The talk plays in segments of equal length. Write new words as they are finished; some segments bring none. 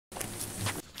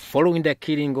Following the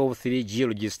killing of 3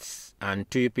 geologists and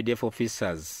 2 UPDF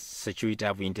officers, security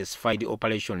have intensified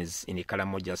operations in the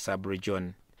Karamoja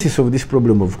sub-region. Of this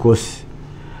problem, of course,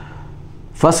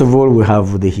 first of all, we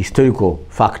have the historical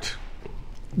fact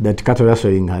that cattle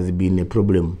rustling has been a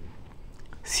problem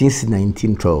since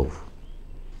 1912.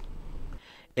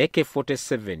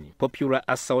 AK-47, popular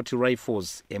assault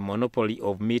rifles, a monopoly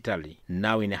of military,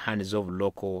 now in the hands of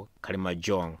local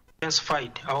Karamoja.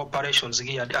 Intensified our operations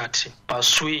geared at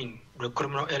pursuing the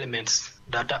criminal elements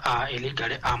that are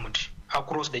illegally armed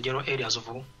across the general areas of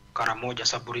Karamoja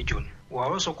sub-region. We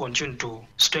are also continuing to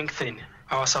strengthen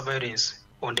our surveillance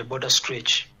on the border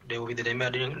stretch with the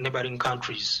neighboring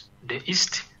countries, the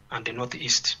east and the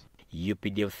northeast.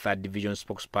 UPDF 3rd Division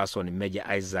spokesperson Major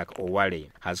Isaac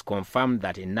Owale has confirmed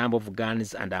that a number of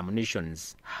guns and ammunition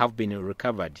have been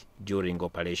recovered during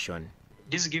operation.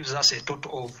 This gives us a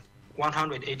total of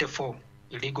 184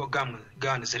 illegal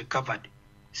guns recovered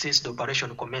since the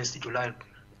operation commenced in July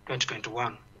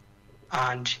 2021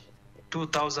 and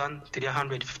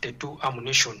 2,352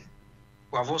 ammunition.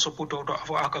 We have also put out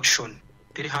of action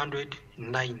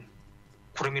 309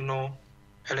 criminal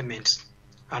elements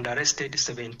and arrested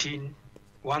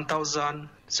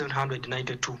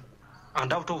 1,792.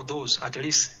 And out of those, at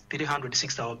least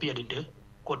 306 have appeared in the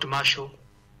court-martial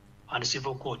and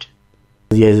civil court.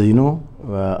 Yes, you know,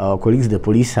 our colleagues, the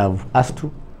police, have asked to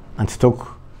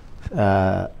anti-stock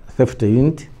theft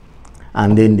unit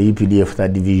and then the UPDF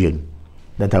 3rd Division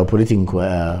that are operating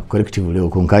collectively or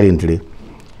concurrently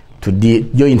to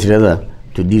join together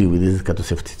to deal with this cattle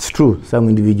theft. It's true, some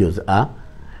individuals are,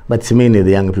 but it's mainly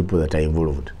the young people that are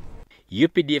involved.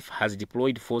 UPDF has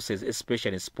deployed forces,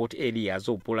 especially in sport areas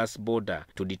of Polas border,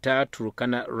 to deter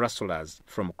Turkana rustlers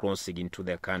from crossing into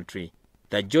their country.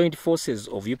 The joint forces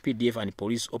of UPDF and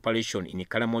police operation in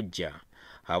Karamoja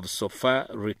have so far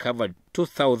recovered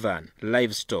 2,000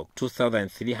 livestock,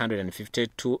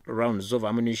 2,352 rounds of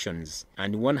ammunition,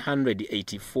 and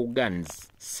 184 guns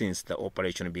since the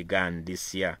operation began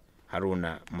this year.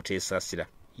 Haruna Mutesasira,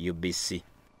 UBC.